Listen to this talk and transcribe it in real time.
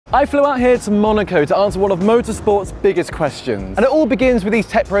I flew out here to Monaco to answer one of motorsport's biggest questions. And it all begins with these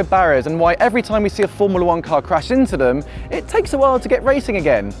Tecpro Barriers and why every time we see a Formula 1 car crash into them, it takes a while to get racing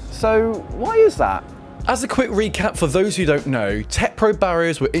again. So why is that? As a quick recap for those who don't know, Tecpro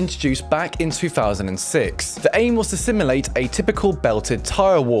Barriers were introduced back in 2006. The aim was to simulate a typical belted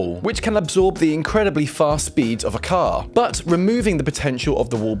tyre wall, which can absorb the incredibly fast speeds of a car, but removing the potential of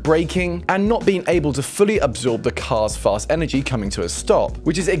the wall breaking and not being able to fully absorb the car's fast energy coming to a stop,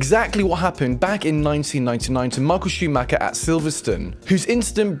 which is exactly what happened back in 1999 to Michael Schumacher at Silverstone, whose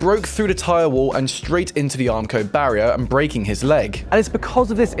incident broke through the tyre wall and straight into the Armco barrier and breaking his leg. And it's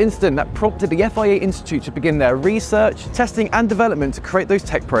because of this incident that prompted the FIA Institute to begin their research, testing and development to create those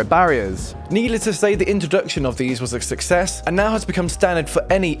Tecpro Barriers. Needless to say, the introduction of these was a success and now has become standard for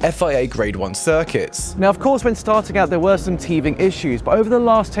any FIA Grade 1 circuits. Now of course when starting out there were some teething issues, but over the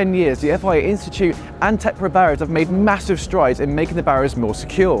last 10 years the FIA Institute and Tecpro Barriers have made massive strides in making the barriers more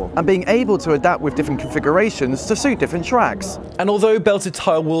secure and being able to adapt with different configurations to suit different tracks. And although belted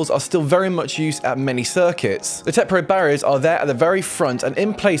tyre walls are still very much used at many circuits, the Tecpro Barriers are there at the very front and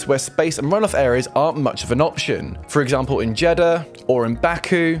in place where space and runoff areas aren't much of an option. For example in Jeddah or in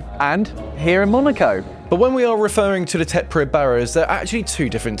Baku and here in Monaco. But when we are referring to the Tecpro Barriers, there are actually two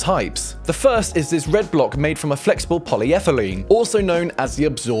different types. The first is this red block made from a flexible polyethylene, also known as the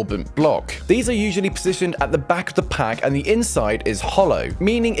absorbent block. These are usually positioned at the back of the pack and the inside is hollow,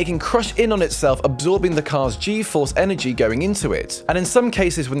 meaning it can crush in on itself, absorbing the car's G-force energy going into it. And in some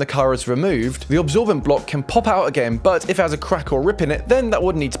cases when the car is removed, the absorbent block can pop out again, but if it has a crack or rip in it, then that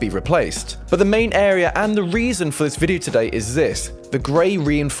would need to be replaced. But the main area and the reason for this video today is this: the grey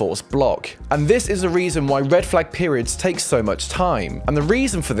reinforced block. And this is the reason why red flag periods take so much time. And the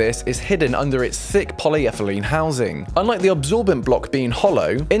reason for this is hidden under its thick polyethylene housing. Unlike the absorbent block being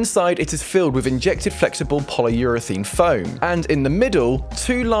hollow, inside it is filled with injected flexible polyurethane foam. And in the middle,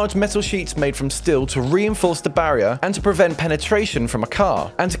 two large metal sheets made from steel to reinforce the barrier and to prevent penetration from a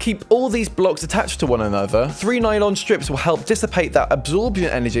car. And to keep all these blocks attached to one another, 3 nylon strips will help dissipate that absorption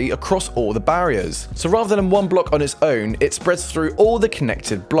energy across all the barriers. So rather than one block on its own, it spreads through all the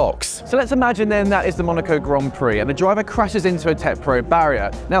connected blocks. So let's imagine then that is the Monaco Grand Prix and the driver crashes into a Tecpro barrier.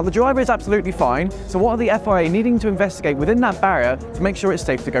 Now the driver is absolutely fine, so what are the FIA needing to investigate within that barrier to make sure it's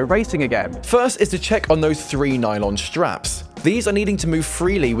safe to go racing again? First is to check on those 3 nylon straps. These are needing to move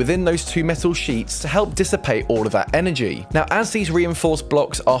freely within those 2 metal sheets to help dissipate all of that energy. Now, as these reinforced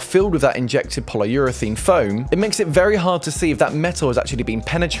blocks are filled with that injected polyurethane foam, it makes it very hard to see if that metal has actually been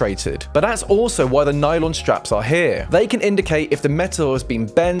penetrated. But that's also why the nylon straps are here. They can indicate if the metal has been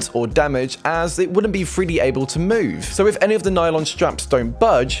bent or damaged, as it wouldn't be freely able to move. So if any of the nylon straps don't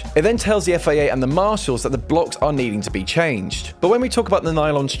budge, it then tells the FIA and the marshals that the blocks are needing to be changed. But when we talk about the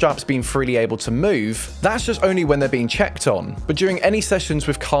nylon straps being freely able to move, that's just only when they're being checked on. But during any sessions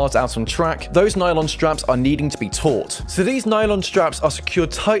with cars out on track, those nylon straps are needing to be taut. So these nylon straps are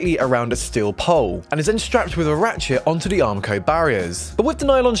secured tightly around a steel pole and is then strapped with a ratchet onto the Armco barriers. But with the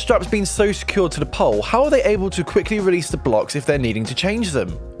nylon straps being so secured to the pole, how are they able to quickly release the blocks if they're needing to change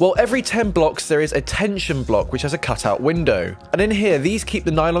them? Well, every 10 blocks there is a tension block which has a cutout window. And in here, these keep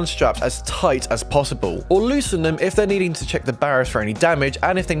the nylon straps as tight as possible, or loosen them if they're needing to check the barriers for any damage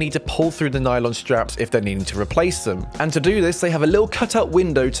and if they need to pull through the nylon straps if they're needing to replace them. And to do this, they have a little cutout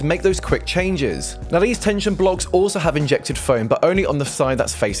window to make those quick changes. Now these tension blocks also have injected foam, but only on the side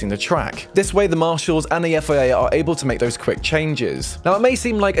that's facing the track. This way the marshals and the FIA are able to make those quick changes. Now it may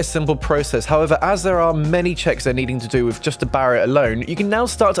seem like a simple process, however, as there are many checks they're needing to do with just the barrier alone, you can now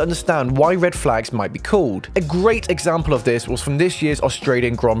start to understand why red flags might be called. A great example of this was from this year's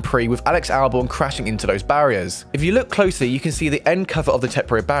Australian Grand Prix with Alex Albon crashing into those barriers. If you look closely, you can see the end cover of the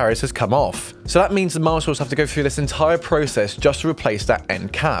Tecpro Barriers has come off. So that means the marshals have to go through this entire process just to replace that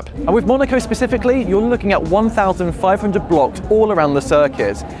end cap. And with Monaco specifically, you're looking at 1,500 blocks all around the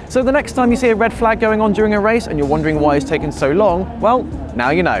circuit. So the next time you see a red flag going on during a race and you're wondering why it's taken so long, well, now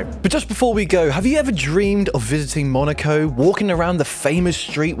you know. But just before we go, have you ever dreamed of visiting Monaco, walking around the famous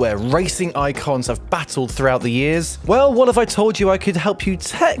street where racing icons have battled throughout the years? Well, what if I told you I could help you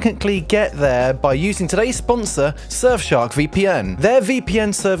technically get there by using today's sponsor, Surfshark VPN. Their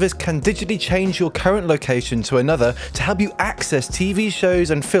VPN service can digitally change your current location to another to help you access TV shows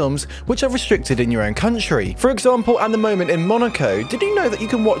and films which are restricted in your own country. For example, at the moment in Monaco, did you know that you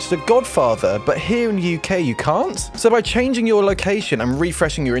can watch The Godfather, but here in the UK you can't? So by changing your location and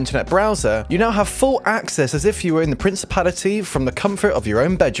refreshing your internet browser, you now have full access as if you were in the Principality from the comfort of your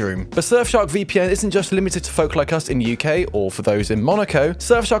own bedroom. But Surfshark VPN isn't just limited to folk like us in the UK or for those in Monaco.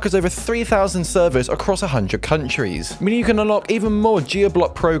 Surfshark has over 3,000 servers across 100 countries, meaning you can unlock even more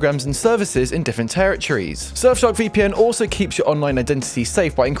geo-block programs and services in different territories. Surfshark VPN also also keeps your online identity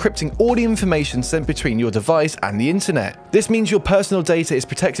safe by encrypting all the information sent between your device and the internet. This means your personal data is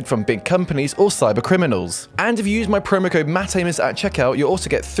protected from big companies or cyber criminals. And if you use my promo code MattAmos at checkout, you'll also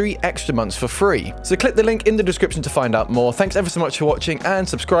get 3 extra months for free. So click the link in the description to find out more. Thanks ever so much for watching, and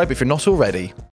subscribe if you're not already.